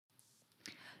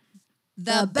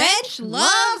The Bench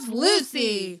Loves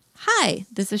Lucy. Hi,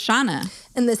 this is Shauna.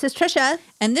 And this is Trisha.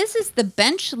 And this is The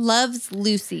Bench Loves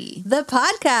Lucy, the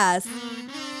podcast.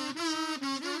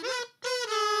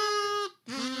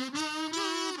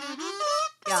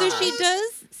 So she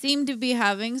does seem to be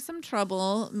having some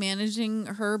trouble managing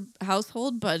her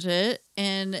household budget,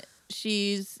 and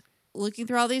she's looking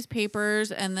through all these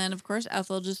papers, and then of course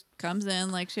Ethel just comes in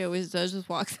like she always does, just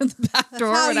walks in the back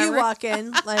door. How whatever. you walk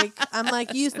in? Like I'm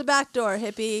like, use the back door,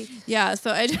 hippie. Yeah,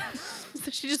 so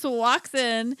so she just walks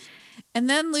in, and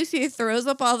then Lucy throws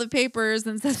up all the papers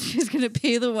and says she's going to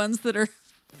pay the ones that are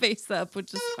face up,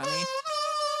 which is funny.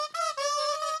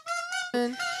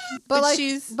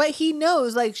 But he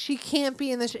knows like she can't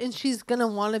be in the and she's gonna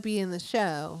want to be in the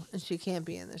show, and she can't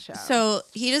be in the show. So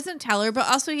he doesn't tell her, but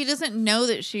also he doesn't know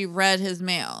that she read his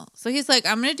mail. So he's like,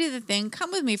 "I'm gonna do the thing.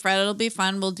 Come with me, Fred. It'll be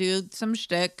fun. We'll do some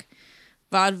shtick.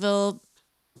 Vaudeville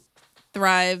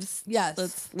thrives. Yes,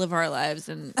 let's live our lives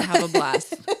and have a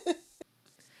blast."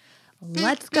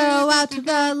 Let's go out to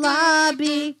the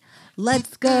lobby.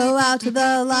 Let's go out to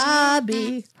the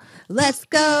lobby. Let's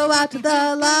go out to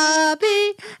the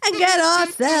lobby and get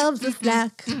ourselves a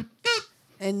snack.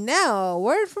 And now, a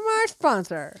word from our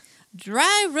sponsor.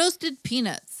 Dry roasted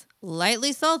peanuts,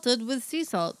 lightly salted with sea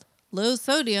salt, low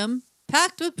sodium,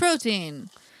 packed with protein.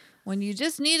 When you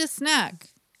just need a snack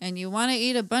and you want to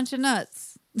eat a bunch of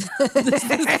nuts, this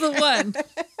is the one.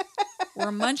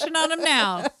 We're munching on them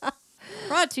now.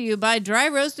 Brought to you by Dry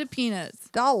Roasted Peanuts.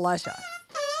 Delicious.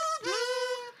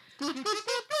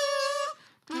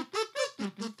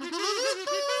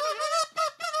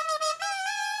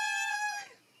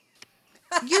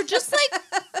 You're just like,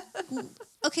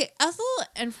 okay, Ethel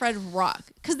and Fred rock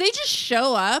because they just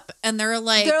show up and they're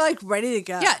like ready to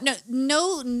go. Yeah,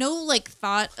 no like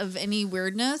thought of any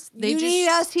weirdness. They you just need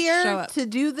us show here up. to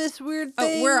do this weird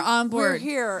thing. We're on board. We're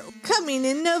here. Coming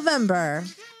in November.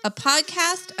 A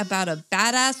podcast about a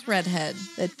badass redhead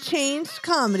that changed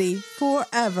comedy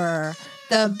forever.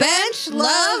 The Bench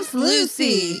Loves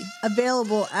Lucy.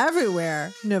 Available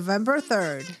everywhere November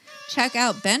 3rd. Check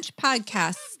out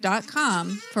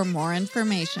benchpodcasts.com for more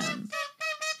information.